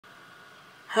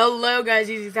Hello guys,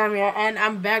 Easy Time here, and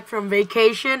I'm back from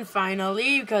vacation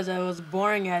finally because I was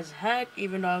boring as heck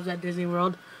even though I was at Disney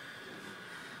World.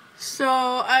 So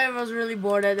I was really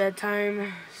bored at that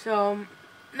time. So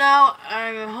now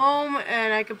I'm at home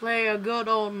and I can play a good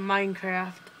old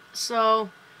Minecraft. So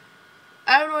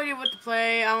I have no idea what to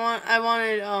play. I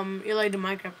wanted Eli the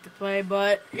Minecraft to play,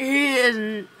 but he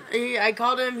isn't. I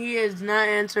called him. He is not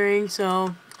answering.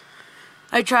 So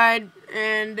I tried,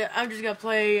 and I'm just gonna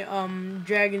play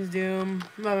Dragon's Doom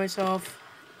by myself.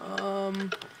 I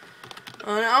want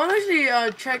to actually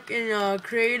check in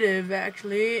creative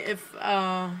actually if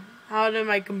how did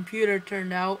my computer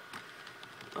turned out.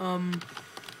 I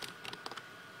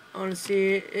want to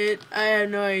see it. I have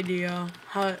no idea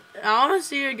how. I want to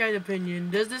see your guys' opinion.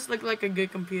 Does this look like a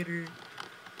good computer?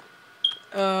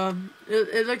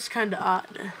 It looks kind of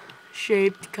odd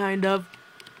shaped, kind of.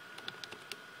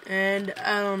 And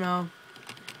I don't know.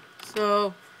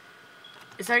 So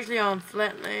it's actually on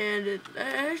flat land. It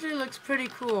actually looks pretty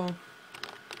cool.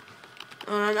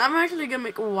 I'm actually gonna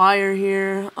make a wire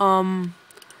here.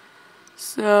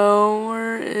 So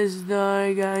where is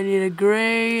the? I need a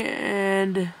gray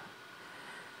and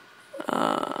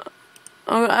I'm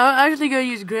actually gonna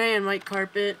use gray and white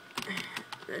carpet,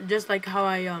 just like how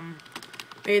I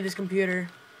made this computer.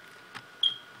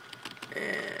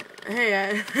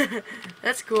 Hey,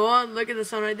 that's cool. Look at the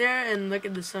sun right there, and look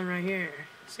at the sun right here.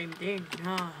 Same thing,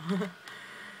 huh?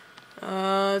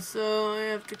 So I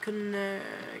have to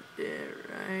connect it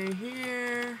right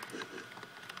here.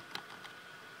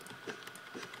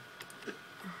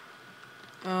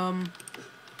 I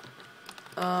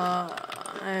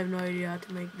have no idea how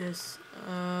to make this.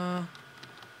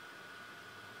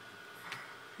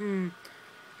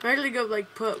 I'm actually gonna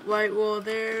like put white wool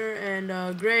there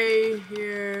and gray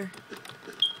here.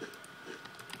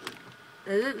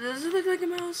 Does it look like a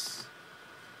mouse?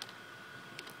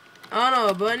 I don't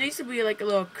know, but it needs to be like a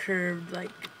little curved.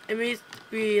 Like it needs to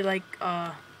be like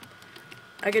a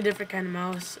different kind of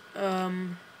mouse.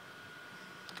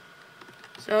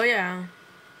 So yeah.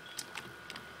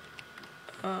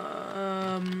 I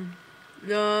don't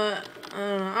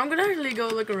know. I'm gonna actually go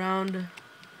look around,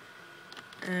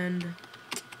 and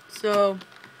so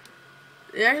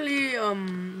it actually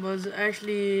was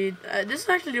actually this is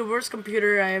actually the worst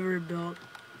computer I ever built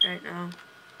right now.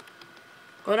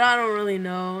 But I don't really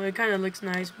know. It kind of looks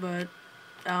nice, but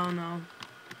I don't know.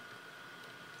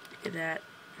 Look at that.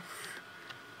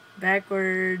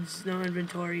 Backwards, no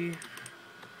inventory.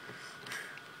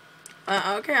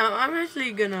 Okay, I'm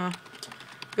actually gonna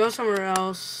go somewhere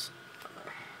else.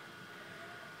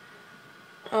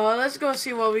 Let's go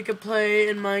see what we could play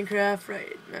in Minecraft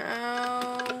right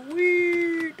now.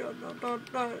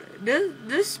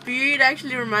 This speed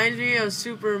actually reminds me of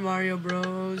Super Mario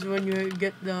Bros. When you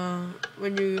get the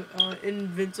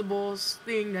invincibles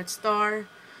thing, that star,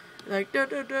 like I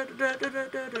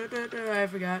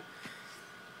forgot.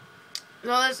 So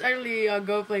let's actually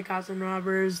go play Cops and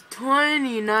Robbers.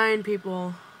 29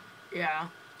 people. Yeah.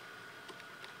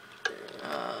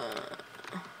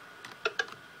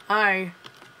 Hi.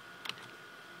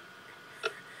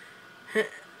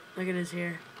 Look at this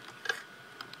here.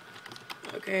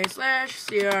 Okay,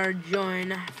 /CR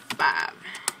join 5.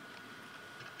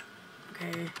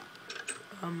 Okay.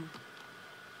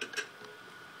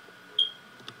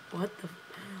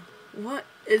 What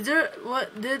is there?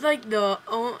 What did like the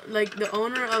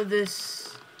owner of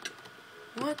this?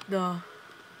 What the?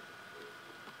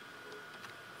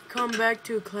 Come back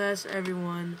to class,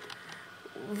 everyone.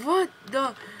 What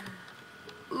the?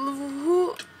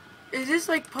 Who is this?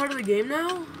 Like part of the game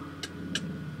now?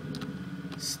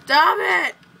 Stop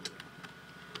it!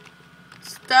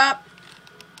 Stop!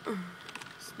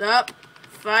 Stop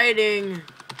fighting!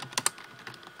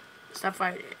 Stop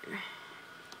fighting!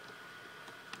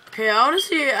 Okay, I want to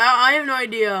see. I have no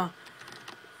idea.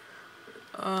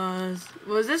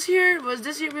 Was this here? Was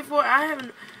this here before? I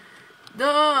haven't. The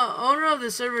owner of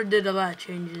the server did a lot of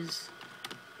changes.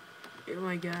 Oh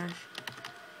my gosh.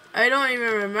 I don't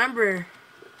even remember.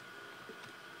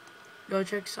 Go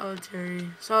check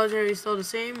solitary. Solitary is still the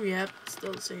same? Yep,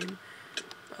 still the same.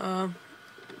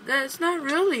 That's not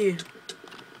really.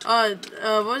 Was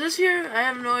this here? I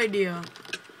have no idea.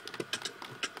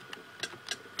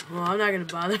 Well, I'm not gonna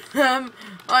bother them.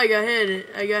 Oh, I got hit.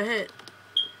 I got hit.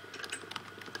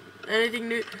 Anything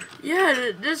new?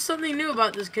 Yeah, there's something new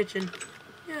about this kitchen.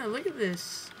 Yeah, look at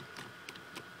this.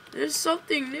 There's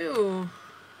something new.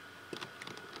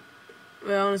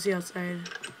 Wait, I want to see outside.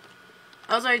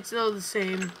 Outside's still the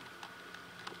same.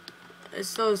 It's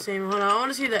still the same. Hold on, I want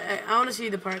to see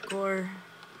the parkour.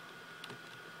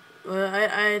 Well,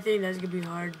 I think that's gonna be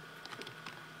hard.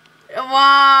 Well,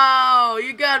 Wow,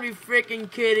 you gotta be freaking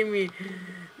kidding me.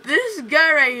 This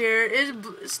guy right here is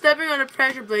stepping on a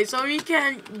pressure plate so he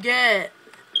can't get.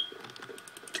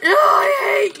 Oh,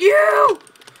 I hate you!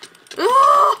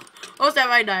 Oh, Steph,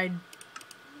 I died.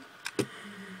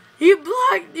 He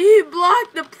blocked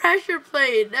the pressure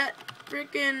plate. That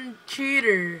freaking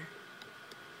cheater.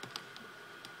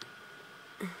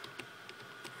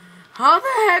 How the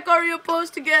heck are you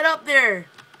supposed to get up there?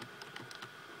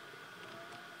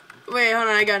 Wait, hold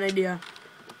on, I got an idea.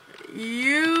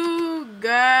 You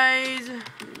guys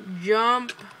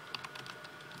jump,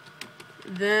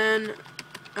 then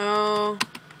I'll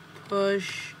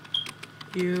push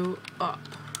you up.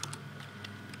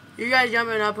 You guys jump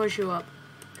and I'll push you up.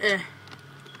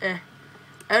 I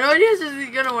know this is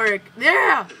gonna work.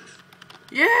 Yeah!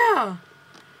 Yeah!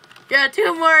 Yeah,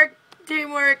 teamwork!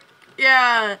 Teamwork!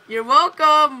 Yeah, you're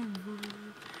welcome!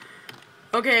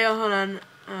 Okay, hold on.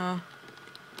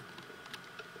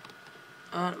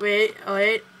 Wait.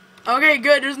 Okay,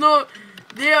 good.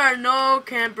 There are no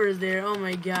campers there. Oh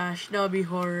my gosh, that would be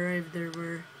horror if there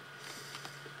were.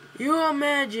 You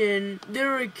imagine there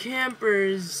were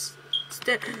campers.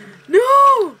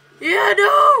 No! Yeah,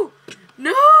 no!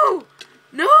 No!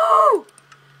 No!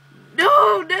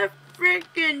 No! That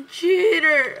freaking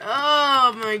cheater!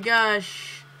 Oh my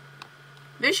gosh.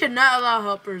 They should not allow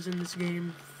helpers in this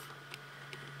game.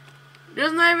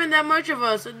 There's not even that much of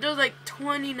us. There's like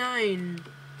 29.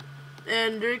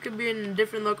 And there could be in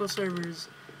different local servers.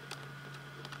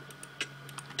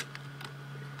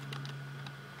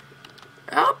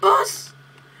 Help us!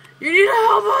 You need to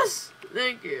help us!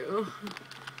 Thank you.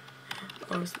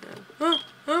 Oh, snap.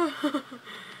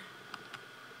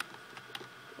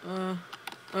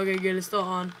 Okay, good. It's still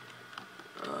on.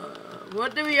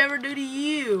 What did we ever do to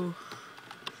you?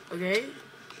 Okay.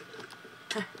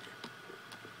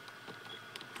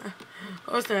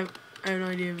 Oh, snap. I have no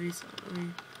idea if he's.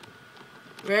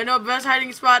 We had no best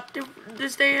hiding spot to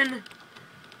stay in.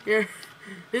 Here.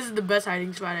 This is the best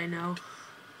hiding spot I know.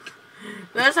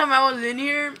 Last time I was in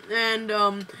here, and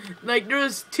like there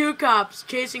was 2 cops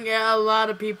chasing a lot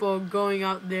of people going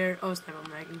out there. Oh snap,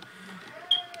 I'm lagging.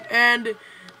 And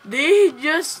they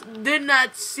just did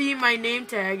not see my name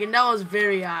tag, and that was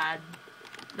very odd.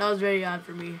 That was very odd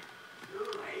for me.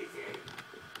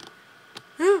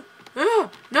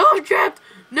 No, I'm trapped.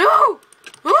 No.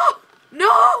 Oh,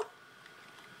 no.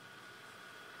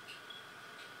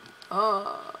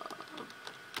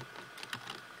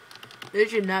 This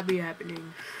should not be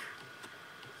happening.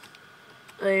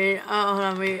 Wait, hold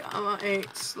on, wait. I want a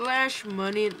slash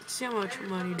money. Let's see how much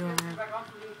money do I have.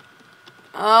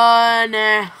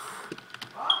 Nah.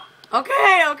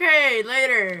 Okay,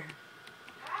 later.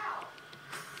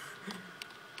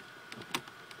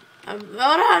 Hold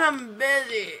on, I'm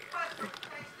busy.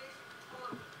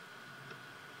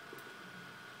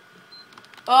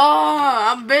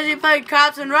 Oh, I'm busy playing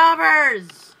cops and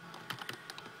robbers.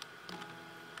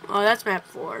 Oh, that's map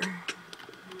 4.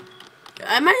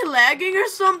 Am I lagging or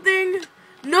something?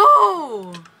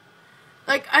 No.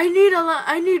 Like I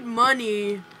need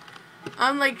money.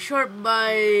 I'm like short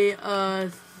by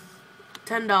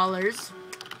 $10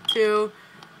 to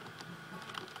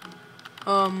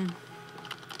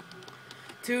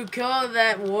kill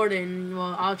that warden.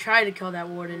 Well, I'll try to kill that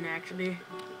warden actually.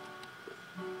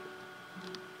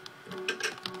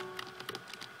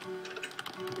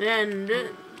 And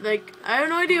like I have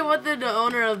no idea what did the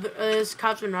owner of this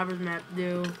Cops and Robbers map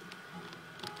do.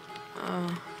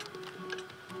 I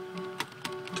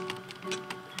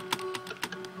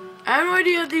have no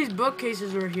idea if these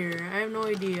bookcases were here. I have no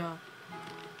idea.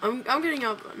 I'm getting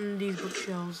up on these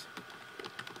bookshelves.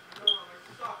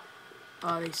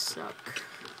 Oh, they suck.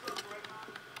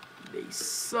 They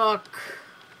suck.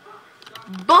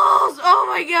 Balls! Oh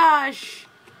my gosh!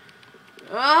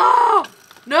 Oh!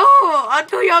 No! I'm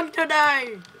too young to die!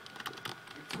 You're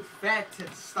too fat to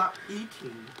stop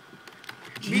eating.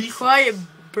 Be quiet,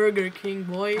 Burger King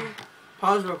boy.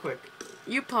 Pause real quick.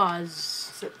 You pause.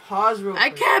 I said pause real quick. I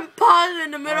can't pause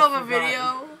in the middle of a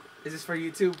video. Is this for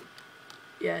YouTube?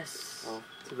 Yes. Oh,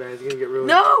 too bad. It's gonna get ruined.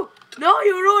 No! No,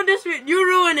 you ruined this video. You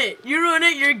ruined it. You ruined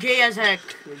it. You're gay as heck.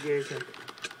 You're gay as heck.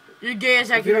 You're gay as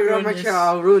heck. If you don't go on my channel,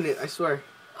 I'll ruin it. I swear.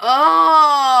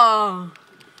 Oh!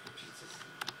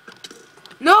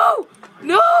 No!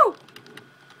 No!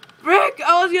 Frick!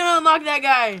 I was gonna unlock that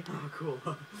guy. Oh, cool.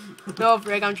 No,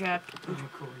 Frick, I'm trapped. Oh,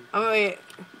 cool. I'm gonna wait.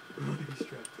 He's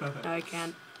trapped. No, I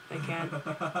can't. I can't.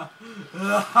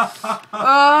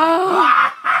 Oh!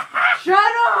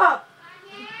 Shut up!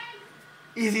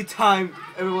 Easy time,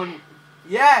 everyone.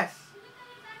 Yes!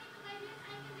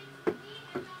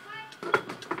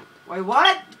 Wait,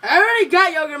 what? I already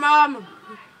got yogurt, Mom.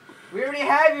 We already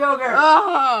have yogurt.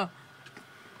 Oh,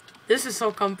 this is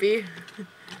so comfy.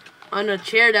 On a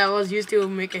chair that was used to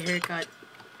make a haircut.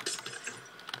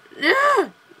 Yeah,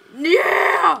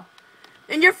 yeah.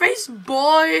 In your face,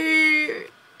 boy.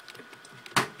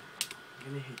 I'm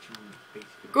gonna hit you in the face.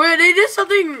 Go ahead. They did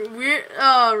something weird.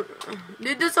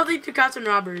 They did something to cops and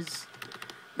robbers.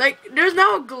 Like, there's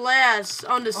now glass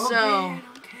on the cell. I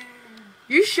don't care.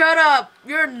 You shut up.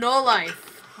 You're no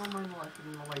life. How am I no life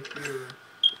in my life here?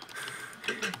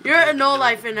 You're a no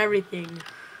life in everything.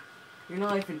 You're no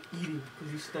life in eating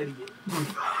because you study it.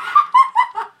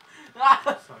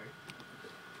 Sorry.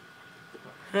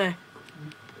 Hey.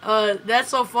 That's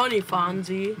so funny,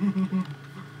 Fonzie.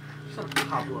 Shut up,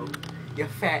 Pablo. You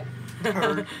fat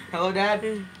turd. Hello, Dad.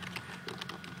 Okay.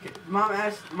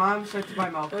 Mom said to my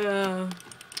mouth.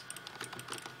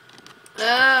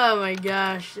 Oh my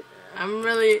gosh. I'm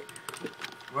really.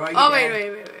 Where are you, Oh, Dad?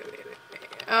 wait.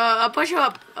 I'll push you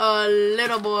up,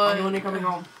 little boy. I'm the one coming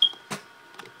home.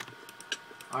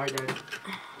 Alright, Dad.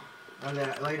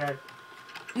 Lay, Dad.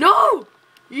 No!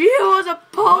 You was Love you,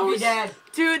 supposed Dad.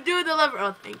 to do the lever.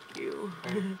 Oh, thank you.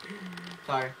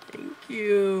 Sorry. Thank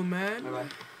you, man. Bye-bye.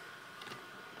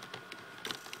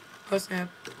 Oh, snap.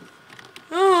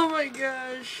 Oh my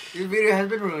gosh. This video has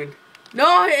been ruined.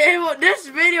 No, this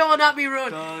video will not be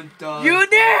ruined. Dun, dun, You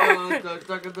dare!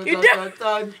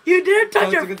 You dare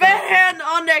touch your fat hand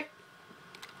on that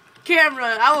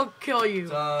camera. I will kill you.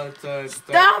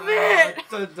 Stop it!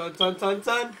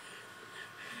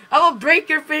 I will break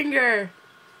your finger.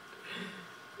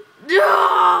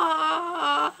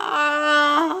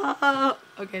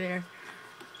 Okay, there.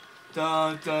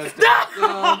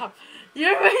 Stop!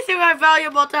 You're wasting my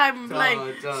valuable time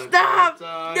playing. Stop!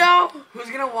 No! Who's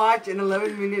gonna watch an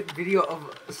 11-minute video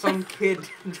of some kid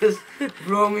just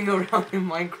roaming around in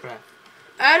Minecraft?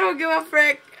 I don't give a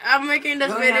frick. I'm making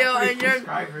this video and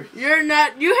you're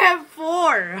not. You have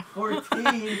 4.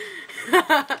 14.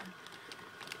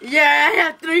 Yeah, I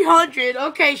have 300.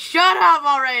 Okay, shut up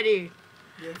already.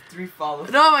 You have 3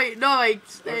 followers. No wait.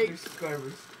 3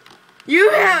 subscribers.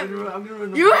 You have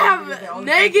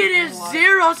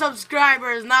 -0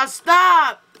 subscribers. Now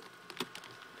stop.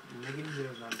 -0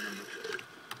 is not a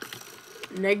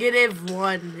number.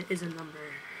 -1 is a number.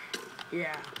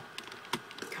 Yeah.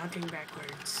 Counting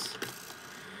backwards.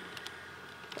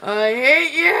 I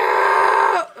hate you.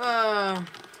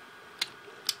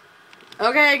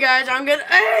 Okay, guys,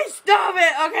 hey, stop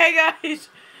it. Okay, guys,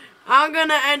 I'm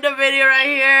gonna end the video right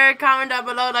here. Comment down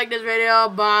below, like this video.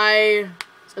 Bye.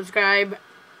 Subscribe.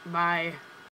 Bye.